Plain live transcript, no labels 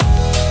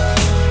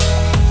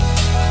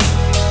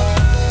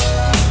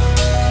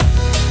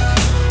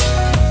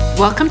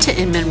Welcome to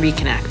Inman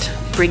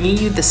Reconnect, bringing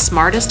you the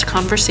smartest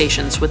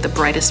conversations with the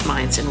brightest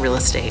minds in real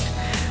estate.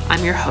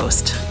 I'm your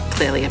host,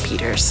 Clelia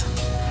Peters.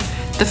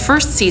 The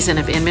first season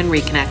of Inman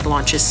Reconnect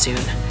launches soon.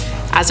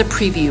 As a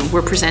preview,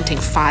 we're presenting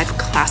 5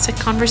 classic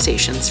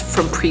conversations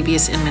from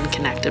previous Inman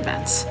Connect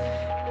events.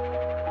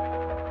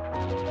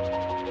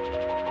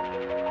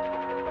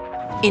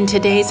 In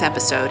today's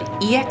episode,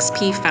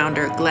 eXp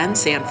founder Glenn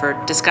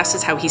Sanford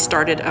discusses how he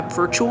started a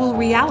virtual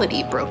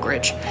reality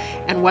brokerage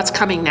and what's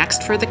coming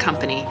next for the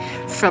company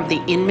from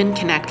the Inman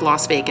Connect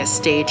Las Vegas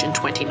stage in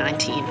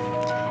 2019.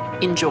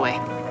 Enjoy.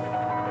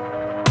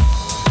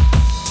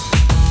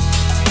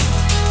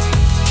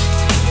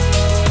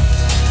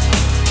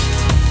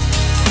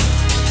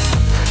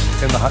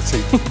 In the hot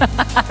seat.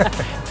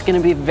 It's going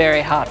to be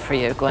very hot for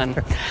you,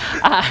 Glenn.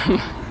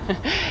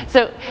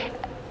 So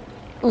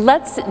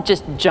let's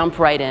just jump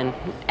right in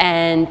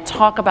and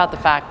talk about the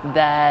fact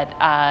that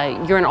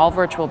you're an all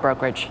virtual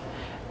brokerage,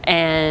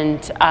 and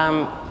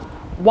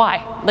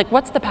why? Like,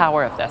 what's the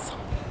power of this?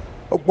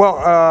 Well,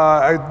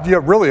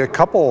 really a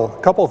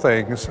couple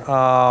things.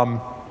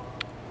 What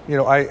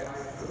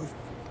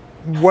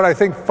I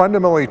think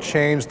fundamentally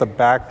changed the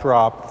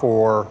backdrop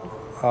for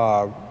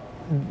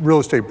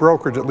real estate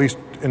brokerage, at least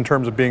in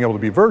terms of being able to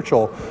be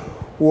virtual,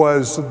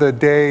 was the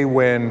day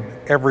when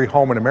every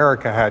home in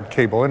America had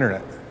cable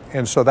internet.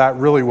 And so that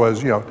really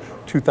was,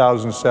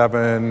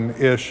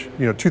 2007-ish,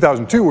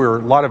 2002, a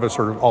lot of us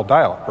are all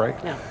dial-up, right?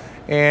 Yeah.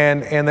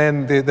 And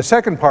then the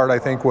second part, I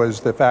think,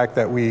 was the fact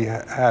that we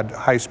had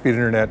high-speed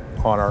internet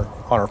on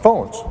our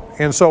phones.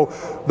 And so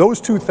those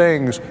two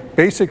things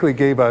basically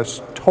gave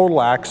us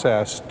total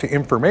access to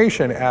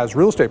information as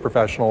real estate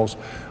professionals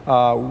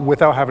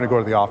without having to go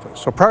to the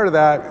office. So prior to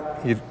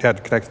that, you had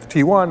to connect to the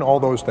T1, all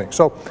those things.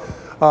 So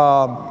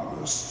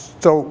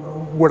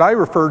what I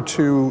referred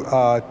to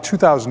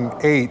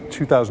 2008,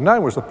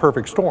 2009 was the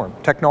perfect storm.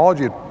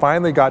 Technology had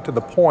finally got to the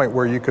point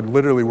where you could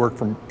literally work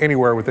from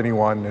anywhere with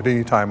anyone at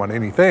any time on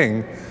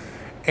anything,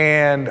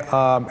 and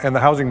the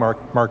housing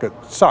market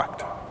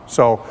sucked.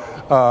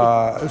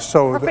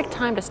 Perfect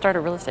time to start a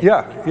real estate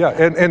company.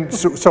 And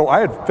so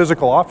I had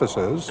physical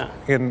offices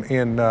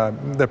in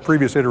the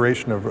previous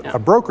iteration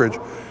of brokerage,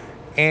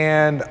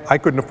 and I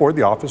couldn't afford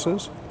the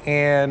offices,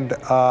 and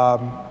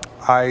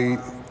I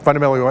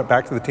fundamentally went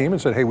back to the team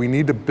and said, hey, we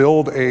need to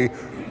build a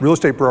real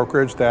estate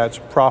brokerage that's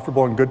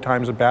profitable in good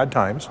times and bad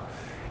times.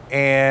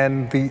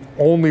 And the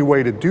only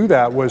way to do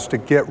that was to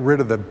get rid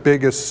of the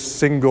biggest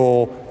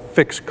single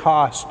fixed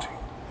cost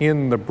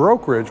in the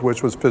brokerage,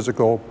 which was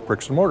physical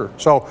bricks and mortar.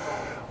 So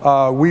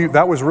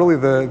that was really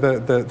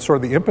the sort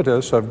of the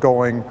impetus of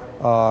going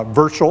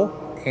virtual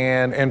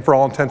and for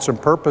all intents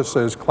and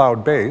purposes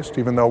cloud-based,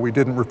 even though we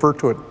didn't refer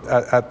to it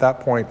at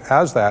that point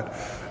as that.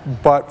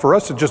 But for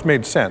us, it just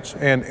made sense.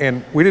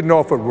 And we didn't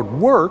know if it would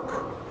work,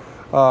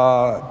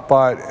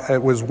 but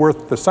it was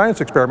worth the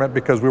science experiment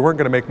because we weren't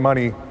going to make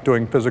money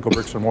doing physical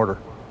bricks and mortar.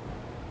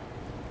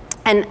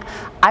 And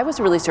I was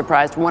really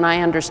surprised when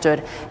I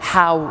understood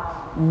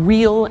how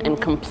real and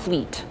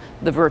complete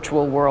the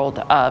virtual world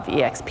of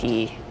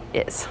eXp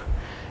is.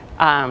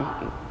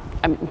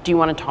 Do you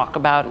want to talk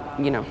about,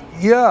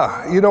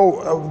 Yeah,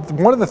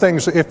 one of the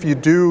things, if you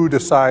do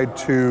decide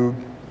to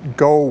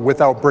go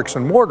without bricks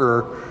and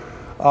mortar,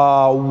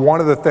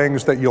 one of the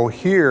things that you'll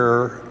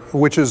hear,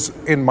 which is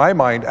in my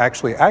mind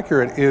actually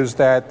accurate, is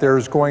that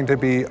there's going to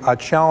be a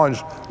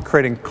challenge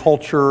creating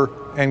culture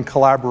and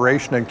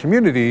collaboration and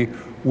community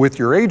with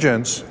your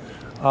agents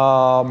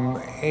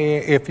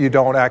if you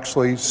don't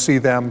actually see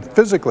them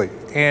physically,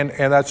 and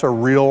that's a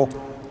real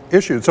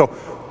issue. So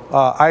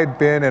I had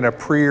been in a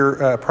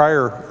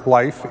prior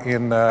life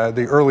in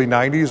the early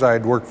 90s. I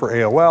had worked for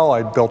AOL.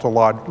 I'd built a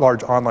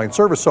large online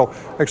service. So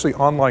actually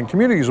online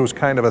communities was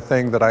kind of a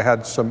thing that I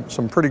had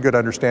some pretty good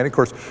understanding. Of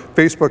course,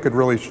 Facebook had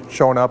really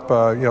shown up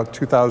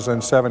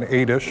 2007,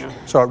 8-ish.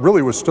 So it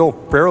really was still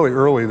fairly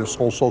early, this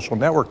whole social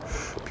network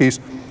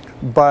piece.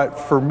 But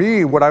for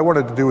me, what I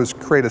wanted to do is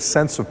create a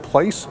sense of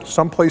place,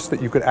 some place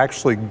that you could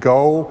actually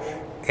go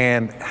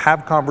and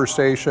have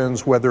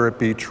conversations, whether it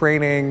be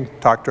training,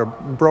 talk to a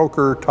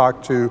broker,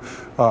 talk to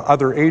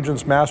other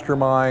agents,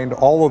 mastermind,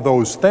 all of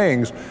those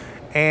things.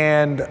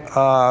 And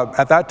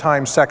at that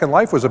time, Second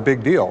Life was a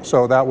big deal.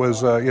 So that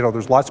was,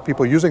 there's lots of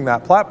people using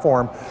that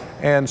platform.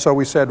 And so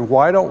we said,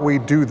 why don't we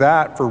do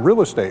that for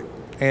real estate?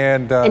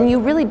 And you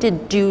really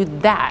did do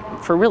that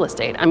for real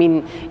estate. I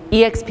mean,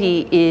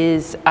 eXp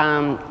is,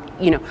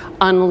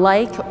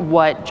 unlike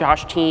what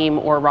Josh Team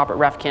or Robert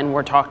Refkin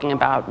were talking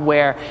about,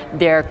 where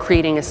they're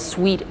creating a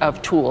suite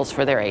of tools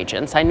for their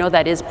agents. I know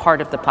that is part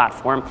of the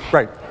platform.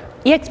 Right.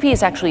 eXp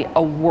is actually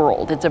a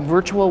world. It's a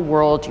virtual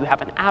world. You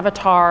have an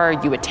avatar.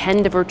 You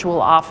attend a virtual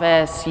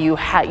office.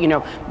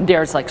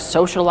 There's like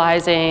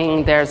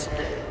socializing.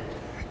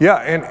 Yeah,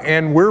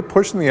 and we're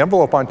pushing the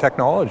envelope on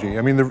technology.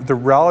 I mean, the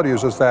reality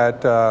is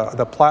that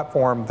the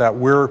platform that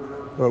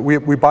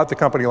we bought the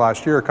company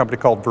last year, a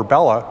company called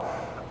Virbela.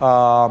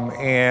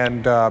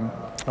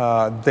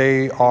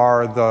 They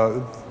are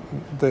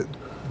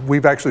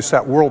we've actually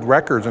set world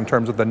records in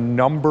terms of the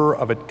number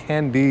of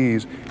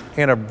attendees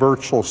in a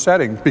virtual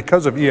setting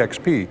because of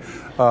EXP.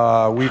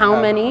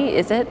 How many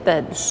is it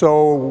that?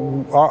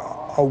 So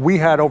we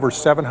had over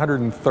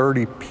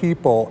 730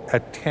 people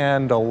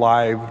attend a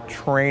live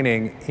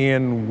training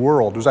in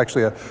World. It was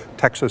actually a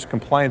Texas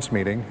compliance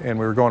meeting, and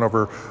we were going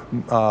over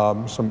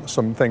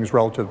some things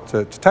relative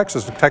to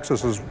Texas.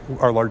 Texas is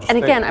our largest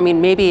And again, state. I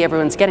mean, maybe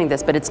everyone's getting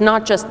this, but it's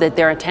not just that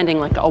they're attending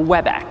like a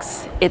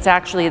WebEx. It's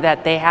actually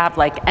that they have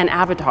like an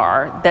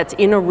avatar that's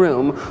in a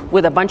room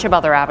with a bunch of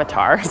other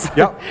avatars.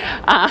 Yep.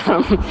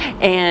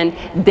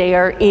 And they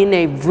are in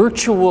a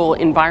virtual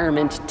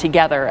environment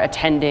together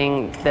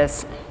attending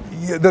this.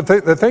 Yeah,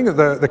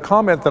 the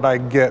comment that I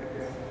get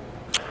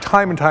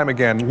time and time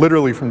again,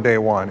 literally from day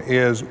one,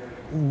 is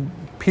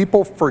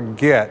people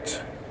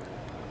forget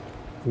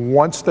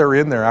once they're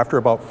in there after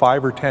about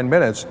 5 or 10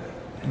 minutes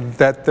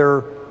that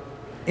they're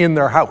in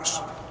their house.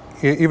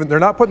 Even they're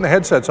not putting the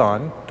headsets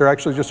on, they're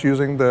actually just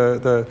using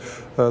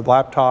the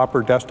laptop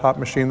or desktop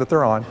machine that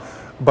they're on,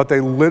 but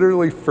they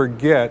literally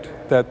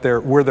forget that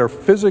they're where they're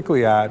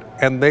physically at,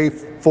 and they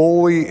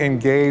fully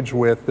engage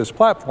with this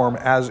platform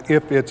as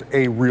if it's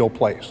a real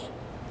place.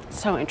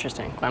 So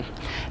interesting, Glenn.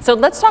 So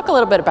let's talk a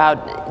little bit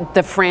about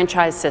the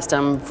franchise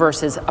system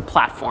versus a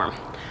platform.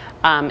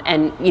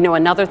 And you know,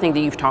 another thing that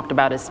you've talked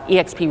about is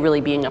EXP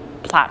really being a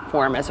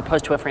platform as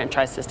opposed to a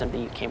franchise system that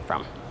you came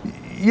from.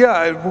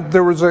 Yeah,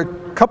 there was a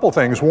couple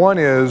things. One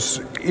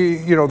is,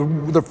 you know,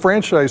 the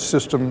franchise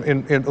system,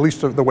 in at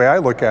least the way I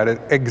look at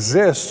it,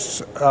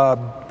 exists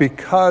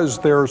because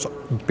there's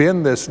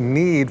been this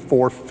need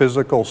for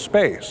physical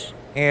space.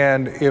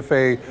 And if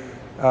a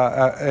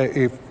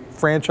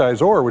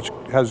franchisor, which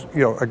has,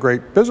 you know, a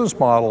great business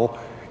model,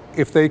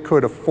 if they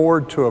could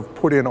afford to have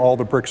put in all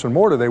the bricks and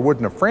mortar, they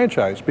wouldn't have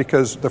franchised,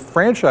 because the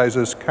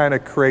franchises kind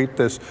of create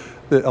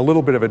a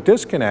little bit of a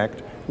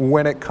disconnect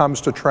when it comes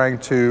to trying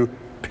to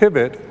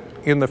pivot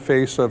in the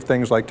face of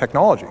things like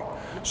technology.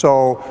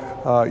 So,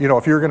 you know,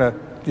 if you're going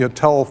to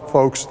tell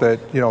folks that,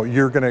 you know,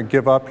 you're going to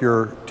give up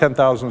your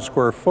 10,000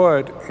 square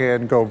foot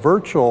and go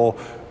virtual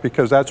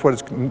because that's what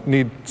it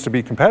needs to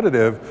be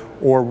competitive,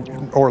 or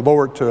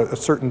lower it to a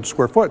certain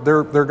square foot,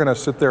 they're going to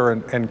sit there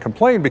and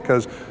complain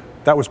because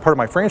that was part of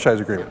my franchise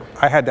agreement.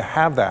 I had to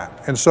have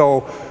that. And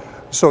so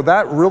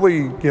that really,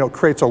 you know,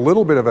 creates a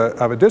little bit of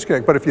a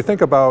disconnect. But if you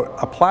think about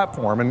a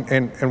platform,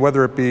 and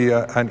whether it be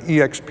an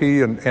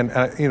EXP,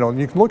 and you know,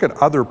 you can look at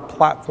other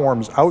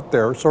platforms out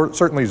there.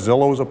 Certainly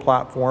Zillow is a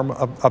platform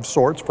of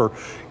sorts for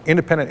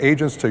independent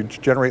agents to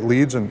generate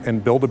leads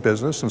and build a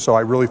business. And so I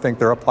really think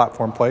they're a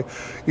platform play.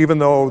 Even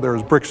though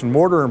there's bricks and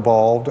mortar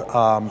involved,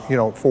 you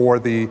know, for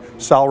the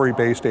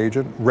salary-based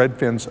agent,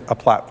 Redfin's a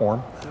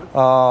platform.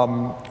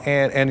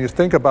 And you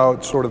think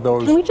about sort of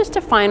those. Can we just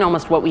define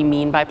almost what we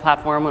mean by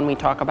platform when we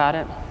talk about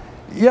it?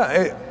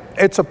 Yeah,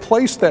 it's a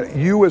place that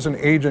you as an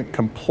agent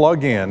can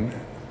plug in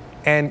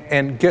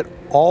and get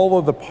all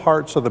of the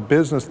parts of the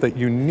business that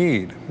you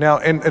need. Now,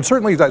 and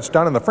certainly that's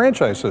done in the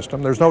franchise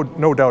system. There's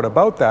no doubt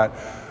about that.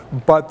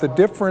 But the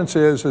difference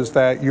is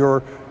that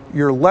you're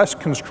less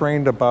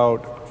constrained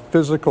about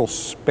physical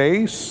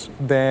space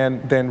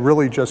than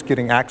really just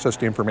getting access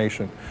to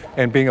information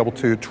and being able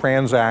to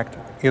transact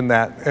in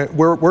that.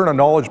 We're in a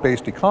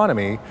knowledge-based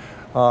economy,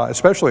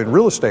 especially in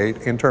real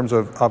estate, in terms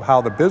of how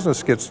the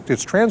business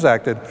gets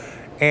transacted,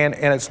 and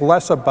it's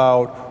less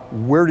about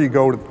where do you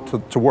go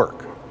to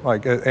work,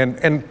 like,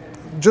 and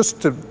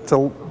just to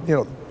you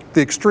know,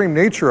 the extreme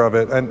nature of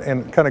it,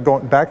 and kind of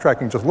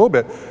backtracking just a little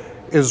bit,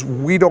 is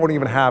we don't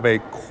even have a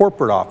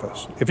corporate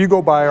office. If you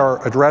go by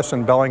our address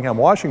in Bellingham,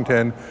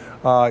 Washington,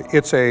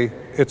 it's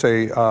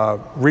a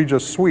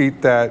Regus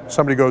suite that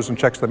somebody goes and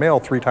checks the mail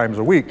 3 times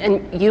a week.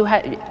 And you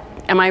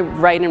am I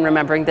right in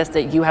remembering this,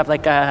 that you have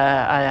like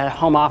a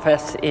home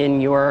office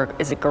in your,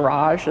 is it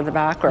garage in the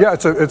back? Or? Yeah,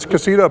 it's a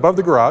casita above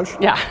the garage.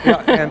 Yeah.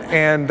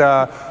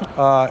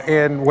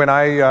 And when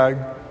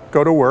I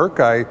go to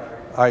work,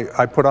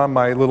 I put on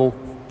my little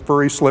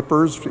furry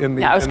slippers in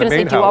the Yeah, I was going to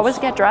say, do you always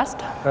get dressed?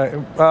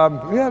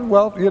 Yeah,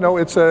 well, you know,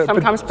 it's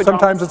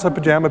sometimes it's a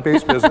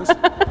pajama-based business.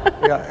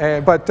 Yeah,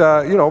 but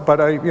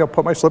I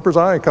put my slippers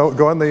on. I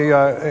go in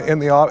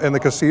the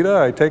casita.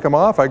 I take them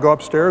off. I go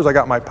upstairs. I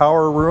got my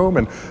power room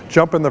and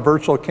jump in the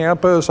virtual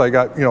campus. I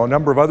got, you know, a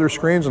number of other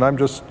screens, and I'm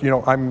just, you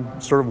know, I'm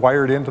sort of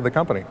wired into the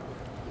company.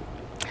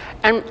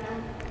 And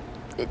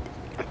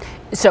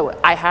so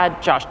I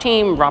had Josh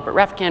Team, Robert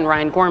Refkin,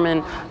 Ryan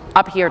Gorman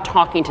up here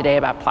talking today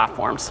about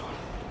platforms.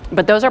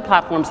 But those are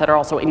platforms that are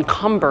also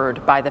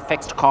encumbered by the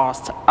fixed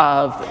costs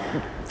of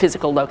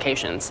physical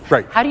locations.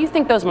 Right. How do you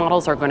think those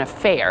models are going to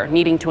fare,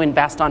 needing to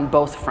invest on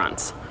both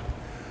fronts?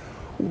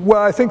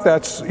 Well, I think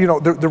that's, you know,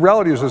 the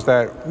reality is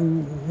that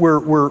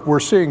we're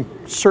seeing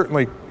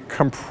certainly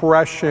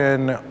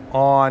compression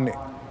on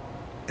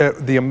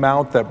the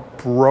amount that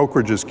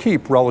brokerages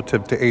keep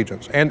relative to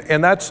agents,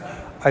 and that's,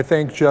 I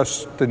think,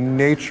 just the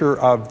nature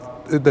of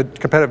the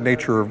competitive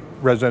nature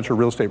of residential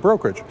real estate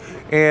brokerage.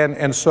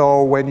 And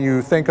so when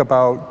you think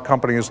about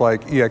companies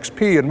like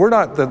EXP, and we're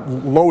not the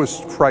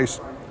lowest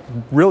priced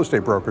real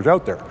estate brokerage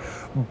out there.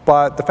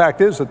 But the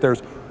fact is that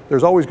there's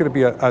always going to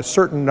be a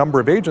certain number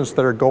of agents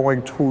that are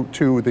going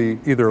to the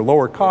either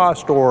lower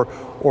cost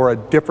or a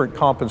different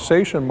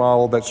compensation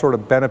model that sort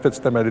of benefits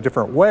them in a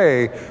different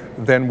way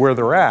than where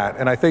they're at.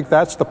 And I think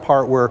that's the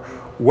part where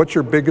what's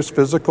your biggest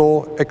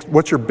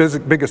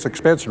biggest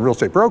expense in real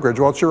estate brokerage?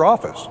 Well, it's your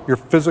office, your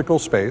physical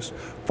space,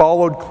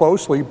 followed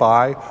closely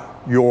by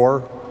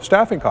your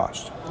staffing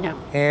costs. Yeah.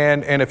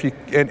 And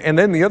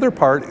then the other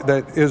part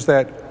that is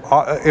that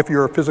if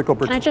you're a physical...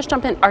 Can I just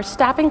jump in? Are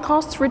staffing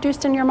costs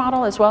reduced in your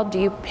model as well? Do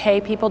you pay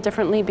people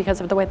differently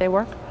because of the way they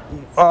work?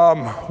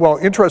 Well,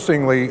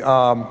 interestingly,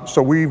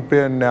 so we've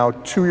been now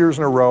 2 years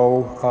in a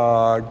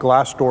row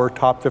Glassdoor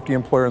top 50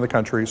 employer in the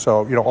country.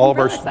 So all of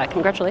our...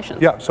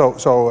 Congratulations. Yeah.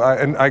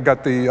 And I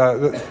got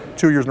the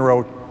 2 years in a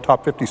row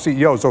top 50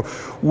 CEOs. So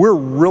we're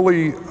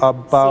really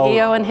about...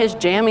 CEO and his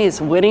jammies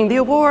winning the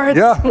awards.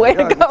 Yeah. Way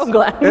to go,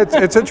 Glenn.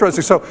 It's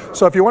interesting.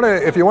 So if you want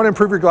to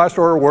improve your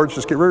Glassdoor awards,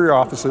 just get rid of your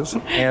offices.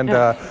 And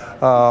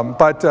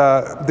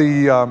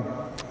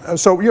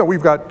so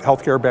we've got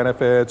healthcare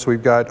benefits.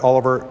 We've got all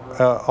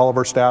of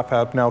our staff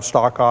have now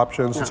stock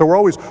options. Yeah. So we're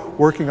always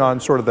working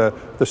on sort of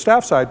the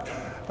staff side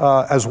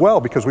as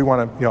well, because we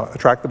want to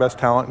attract the best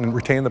talent and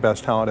retain the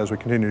best talent as we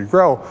continue to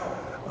grow.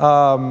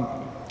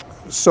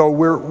 So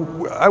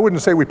I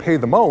wouldn't say we pay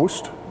the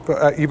most,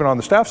 even on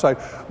the staff side,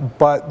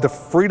 but the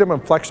freedom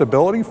and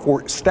flexibility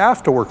for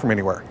staff to work from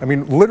anywhere. I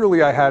mean,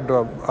 literally, I had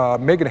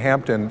Megan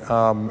Hampton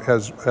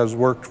has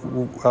worked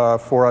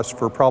for us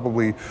for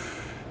probably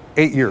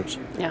 8 years.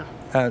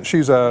 Yeah.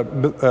 She's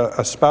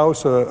a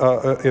spouse,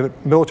 a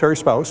military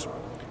spouse,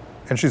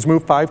 and she's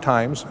moved 5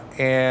 times.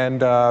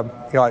 And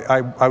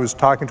I was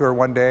talking to her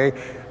one day,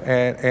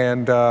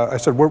 and I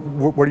said,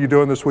 "What are you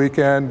doing this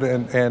weekend?"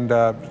 And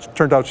it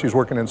turned out she's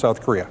working in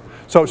South Korea.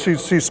 So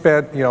she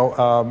spent a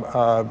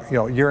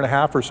year and a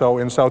half or so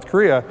in South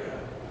Korea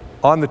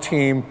on the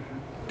team.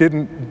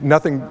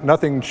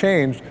 Nothing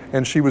changed,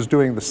 and she was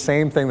doing the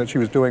same thing that she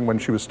was doing when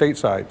she was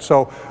stateside.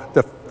 So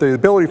the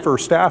ability for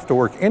staff to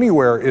work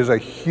anywhere is a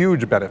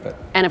huge benefit.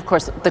 And of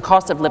course, the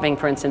cost of living,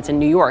 for instance, in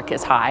New York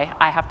is high.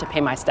 I have to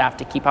pay my staff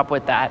to keep up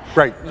with that.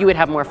 Right. You would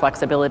have more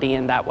flexibility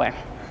in that way.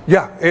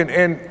 Yeah,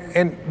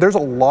 and there's a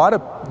lot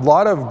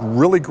of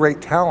really great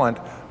talent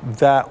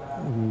that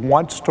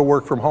wants to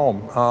work from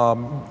home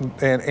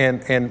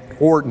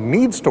or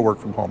needs to work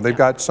from home. They've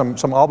got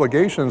some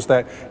obligations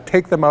that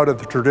take them out of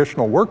the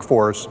traditional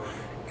workforce,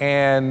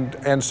 and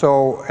there's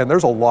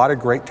a lot of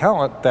great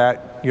talent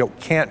that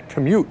can't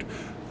commute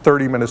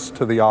 30 minutes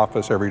to the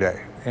office every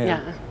day.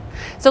 Yeah.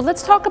 So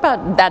let's talk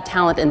about that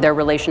talent and their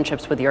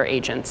relationships with your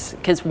agents.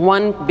 Because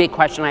one big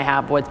question I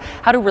have was,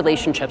 how do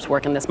relationships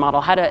work in this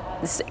model? How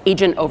does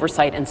agent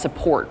oversight and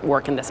support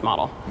work in this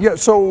model? Yeah,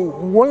 so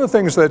one of the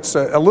things that's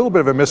a little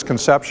bit of a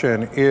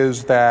misconception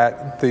is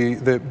that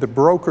the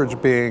brokerage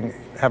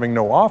having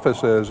no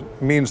offices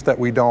means that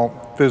we don't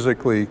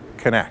physically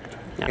connect.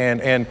 Yeah.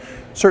 And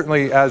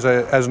certainly as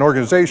an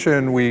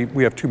organization,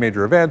 we have 2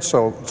 major events.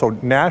 So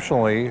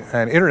nationally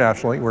and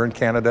internationally, we're in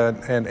Canada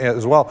and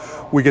as well.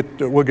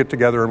 We'll get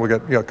together, and we'll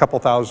get a couple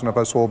thousand of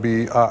us will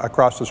be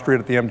across the street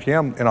at the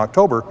MGM in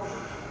October.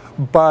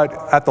 But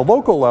at the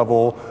local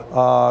level,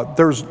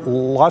 there's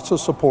lots of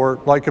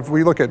support. Like if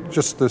we look at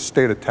just the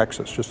state of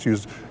Texas, just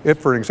use it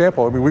for an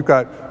example. I mean, we've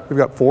got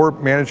 4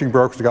 managing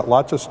brokers. We've got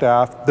lots of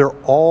staff. They're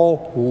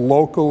all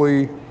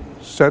locally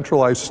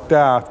centralized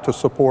staff to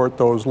support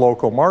those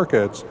local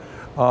markets.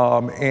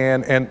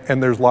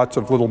 And there's lots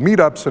of little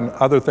meetups and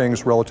other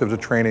things relative to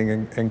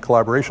training and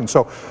collaboration.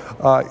 So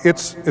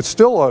it's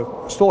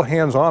still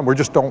hands-on. We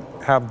just don't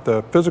have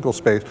the physical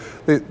space.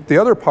 The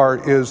other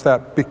part is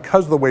that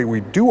because of the way we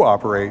do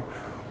operate,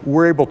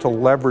 we're able to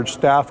leverage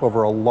staff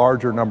over a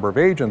larger number of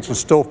agents and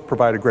still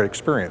provide a great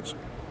experience.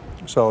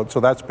 So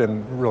that's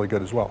been really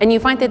good as well. And you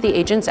find that the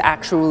agents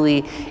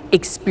actually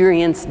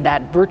experience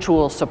that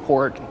virtual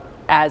support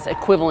as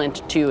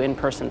equivalent to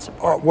in-person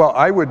support? Well,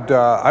 I would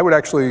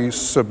actually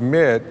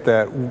submit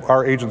that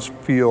our agents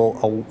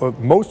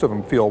most of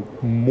them feel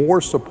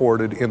more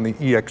supported in the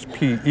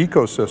EXP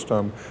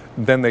ecosystem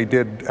than they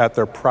did at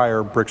their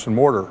prior bricks and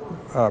mortar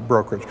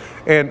brokerage.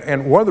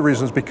 And one of the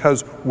reasons is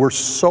because we're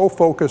so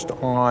focused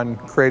on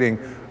creating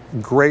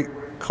great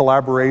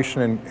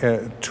collaboration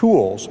and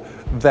tools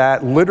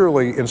that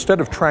literally,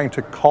 instead of trying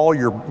to call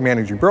your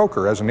managing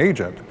broker as an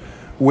agent,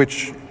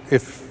 which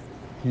if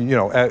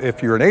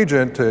you're an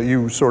agent,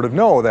 you sort of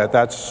know that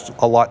that's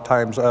a lot of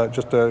times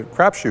just a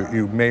crapshoot.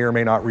 You may or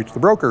may not reach the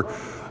broker.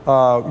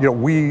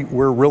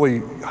 We're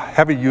really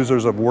heavy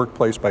users of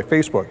Workplace by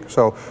Facebook.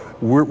 So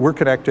we're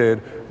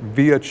connected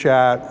via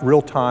chat,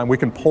 real time. We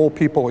can pull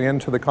people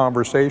into the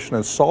conversation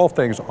and solve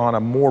things on a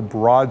more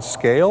broad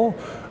scale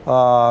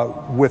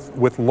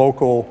with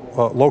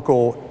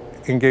local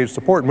engaged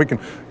support. And we can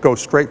go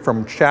straight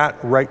from chat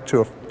right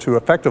to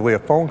effectively a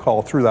phone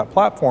call through that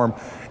platform.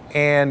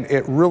 And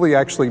it really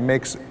actually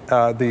makes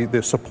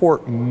the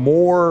support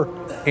more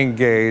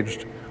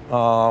engaged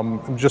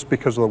just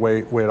because of the way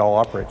it all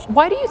operates.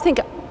 Why do you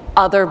think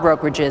other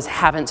brokerages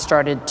haven't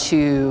started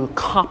to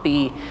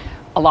copy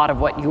a lot of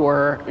what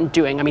you're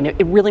doing? I mean,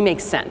 it really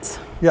makes sense.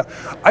 Yeah,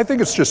 I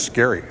think it's just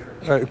scary,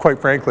 quite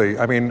frankly.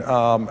 I mean,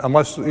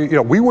 unless,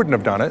 we wouldn't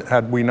have done it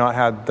had we not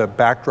had the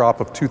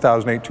backdrop of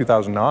 2008,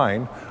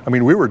 2009. I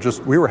mean, we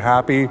were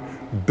happy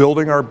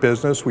building our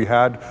business. We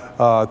had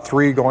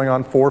 3 going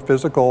on 4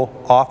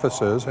 physical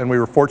offices, and we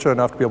were fortunate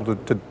enough to be able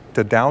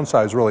to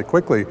downsize really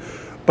quickly.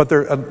 But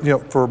there,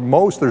 for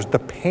most, there's the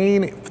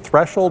pain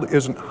threshold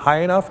isn't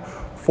high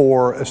enough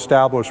for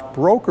established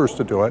brokers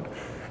to do it.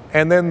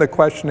 And then the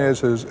question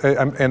is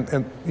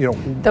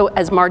Though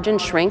as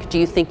margins shrink, do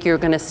you think we're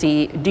going to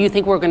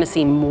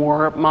see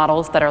more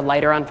models that are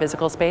lighter on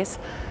physical space?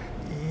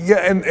 Yeah,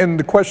 and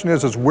the question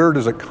is where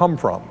does it come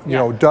from?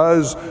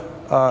 Does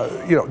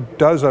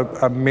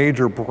a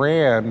major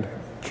brand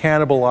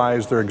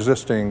cannibalize their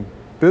existing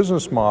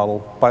business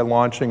model by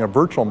launching a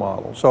virtual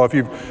model? So if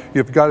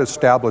you've got an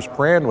established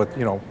brand with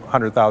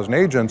 100,000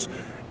 agents,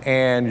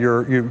 and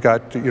you've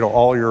got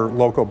all your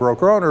local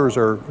broker owners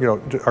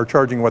are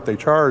charging what they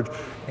charge,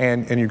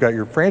 and you've got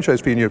your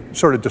franchise fee, and you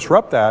sort of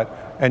disrupt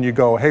that, and you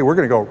go, hey, we're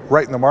going to go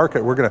right in the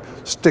market. We're going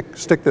to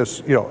stick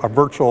this a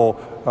virtual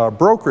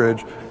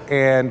brokerage,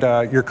 and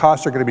your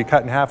costs are going to be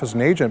cut in half as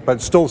an agent, but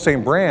it's still the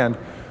same brand.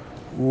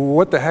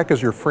 What the heck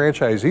is your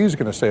franchisees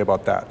going to say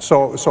about that?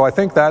 So I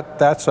think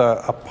that's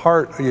a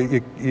part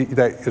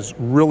that is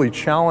really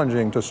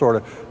challenging to sort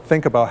of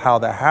think about how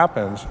that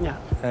happens. Yeah.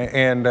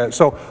 And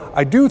so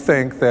I do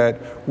think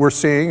that we're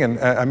seeing, and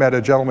I met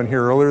a gentleman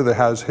here earlier that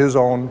has his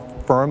own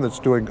firm that's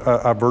doing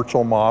a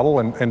virtual model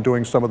and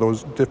doing some of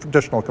those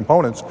additional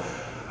components.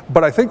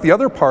 But I think the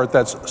other part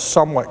that's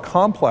somewhat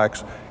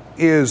complex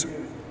is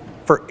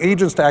for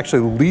agents to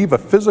actually leave a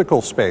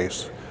physical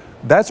space.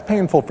 That's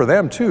painful for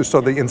them too.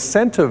 So the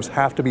incentives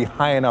have to be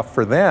high enough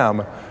for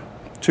them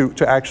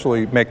to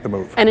actually make the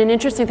move. And an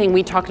interesting thing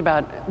we talked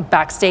about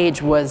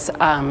backstage was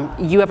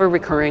you have a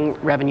recurring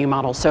revenue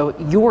model. So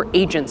your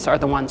agents are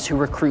the ones who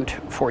recruit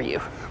for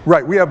you.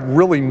 Right, we have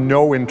really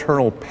no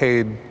internal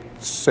paid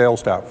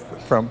sales staff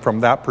from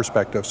that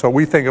perspective. So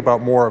we think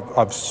about more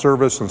of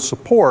service and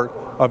support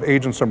of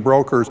agents and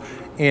brokers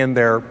in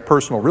their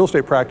personal real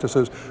estate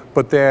practices,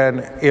 but then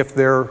if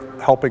they're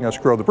helping us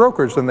grow the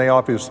brokerage, then they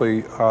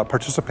obviously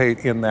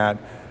participate in that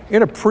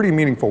in a pretty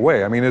meaningful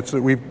way. I mean,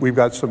 we've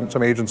got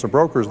some agents and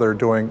brokers that are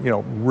doing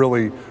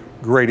really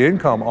great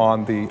income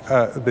on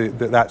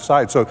that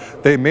side. So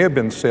they may have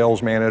been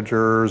sales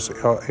managers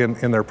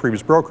in their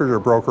previous brokerage or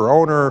broker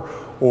owner,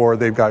 or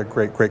they've got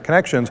great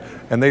connections,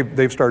 and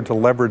they've started to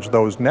leverage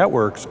those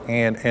networks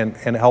and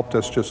helped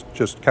us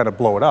just kind of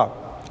blow it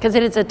up. Because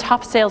it is a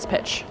tough sales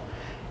pitch.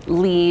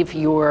 Leave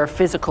your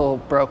physical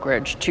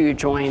brokerage to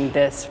join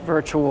this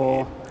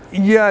virtual.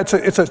 Yeah,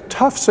 it's a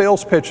tough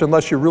sales pitch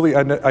unless you really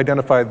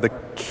identify the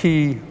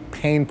key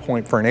pain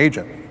point for an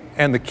agent.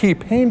 And the key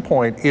pain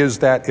point is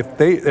that if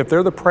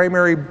they're the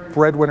primary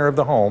breadwinner of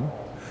the home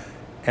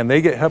and they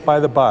get hit by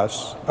a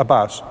bus,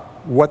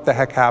 what the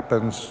heck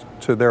happens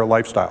to their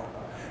lifestyle?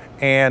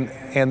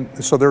 And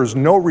so there's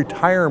no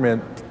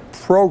retirement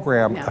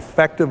program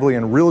effectively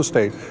in real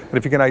estate. And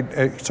if you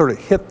can sort of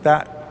hit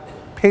that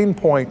pain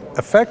point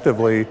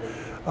effectively,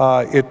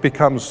 it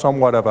becomes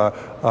somewhat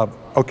of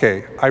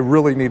okay, I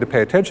really need to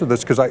pay attention to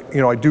this because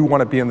I do want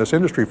to be in this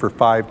industry for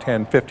 5,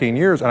 10, 15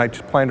 years, and I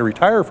plan to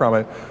retire from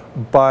it,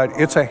 but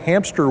it's a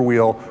hamster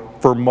wheel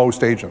for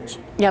most agents.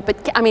 Yeah,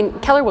 but I mean,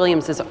 Keller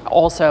Williams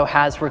also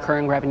has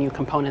recurring revenue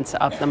components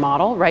of the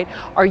model, right?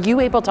 Are you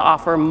able to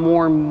offer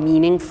more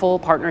meaningful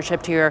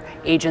partnership to your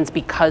agents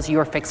because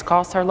your fixed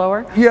costs are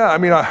lower? Yeah, I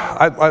mean,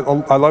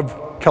 I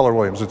love Keller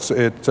Williams.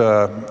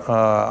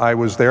 I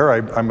was there.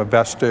 I'm a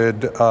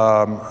vested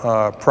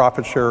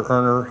profit share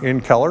earner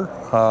in Keller,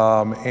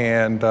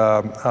 and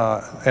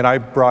I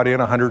brought in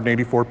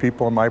 184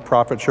 people in my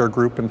profit share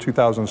group in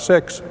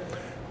 2006,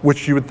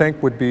 which you would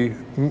think would be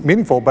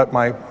meaningful, but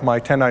my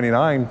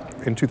 1099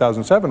 in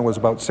 2007 was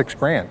about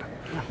 $6,000.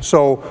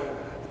 So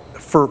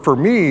for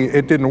me,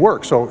 it didn't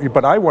work. So,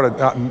 but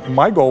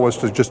my goal was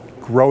to just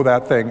grow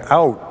that thing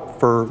out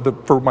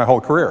for my whole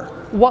career.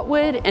 What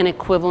would an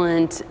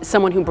equivalent,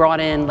 someone who brought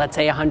in, let's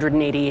say,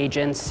 180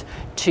 agents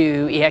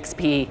to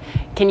EXP,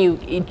 can you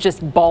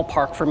just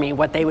ballpark for me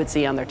what they would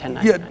see on their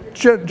 1099?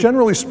 Yeah,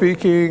 generally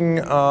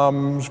speaking,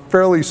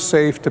 fairly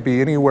safe to be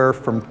anywhere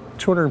from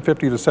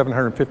 250 to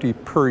 750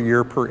 per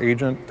year per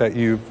agent that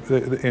you've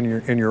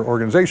in your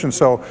organization.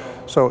 So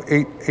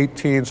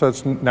 18, so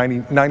it's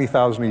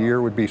 90,000 a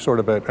year would be sort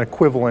of an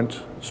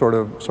equivalent sort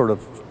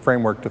of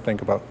framework to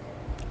think about.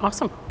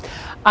 Awesome.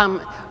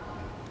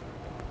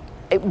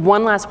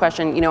 One last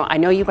question. I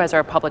know you guys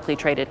are a publicly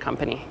traded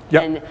company.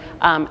 Yep.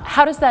 And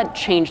how does that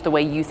change the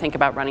way you think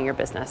about running your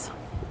business?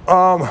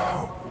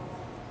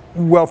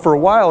 Well, for a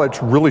while,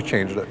 it's really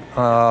changed it.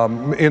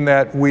 In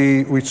that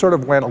we sort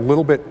of went a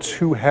little bit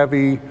too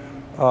heavy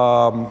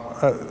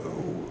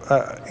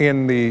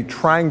in the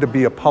trying to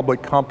be a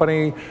public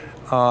company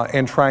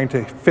and trying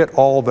to fit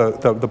all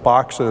the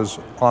boxes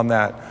on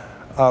that.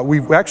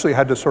 We've actually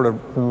had to sort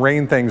of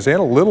rein things in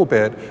a little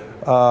bit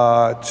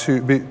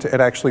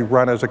and actually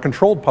run as a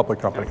controlled public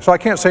company. So I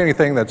can't say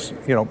anything that's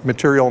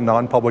material,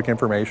 non-public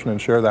information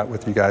and share that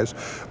with you guys,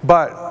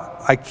 but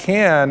I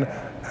can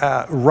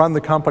run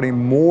the company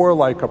more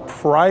like a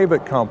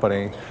private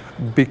company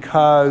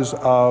because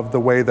of the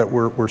way that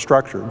we're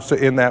structured. So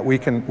in that we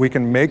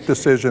can make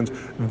decisions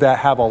that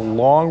have a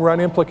long run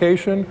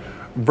implication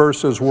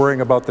versus worrying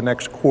about the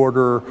next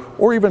quarter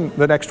or even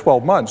the next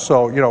 12 months.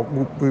 So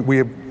we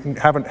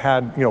haven't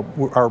had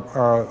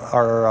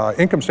our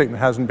income statement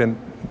hasn't been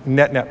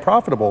net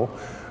profitable,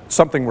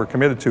 something we're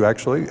committed to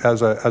actually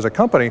as a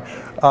company,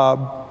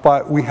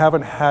 but we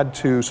haven't had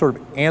to sort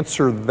of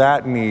answer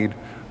that need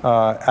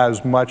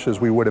as much as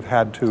we would have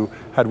had to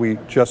had we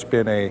just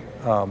been a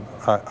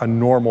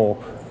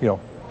normal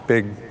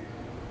big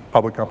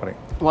public company.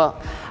 Well,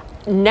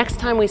 next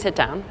time we sit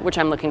down, which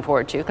I'm looking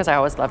forward to because I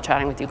always love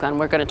chatting with you, Glenn,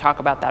 we're going to talk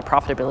about that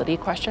profitability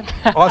question.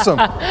 Awesome.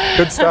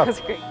 Good stuff.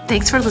 That's great.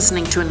 Thanks for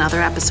listening to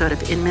another episode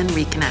of Inman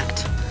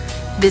Reconnect.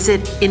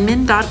 Visit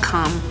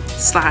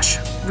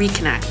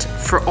inman.com/reconnect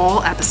for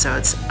all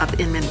episodes of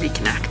Inman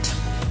Reconnect.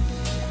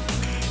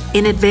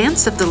 In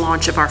advance of the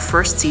launch of our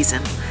first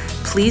season,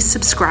 please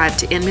subscribe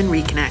to Inman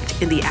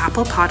Reconnect in the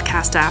Apple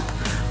Podcast app,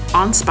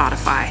 on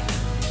Spotify,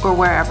 or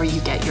wherever you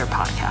get your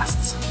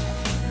podcasts.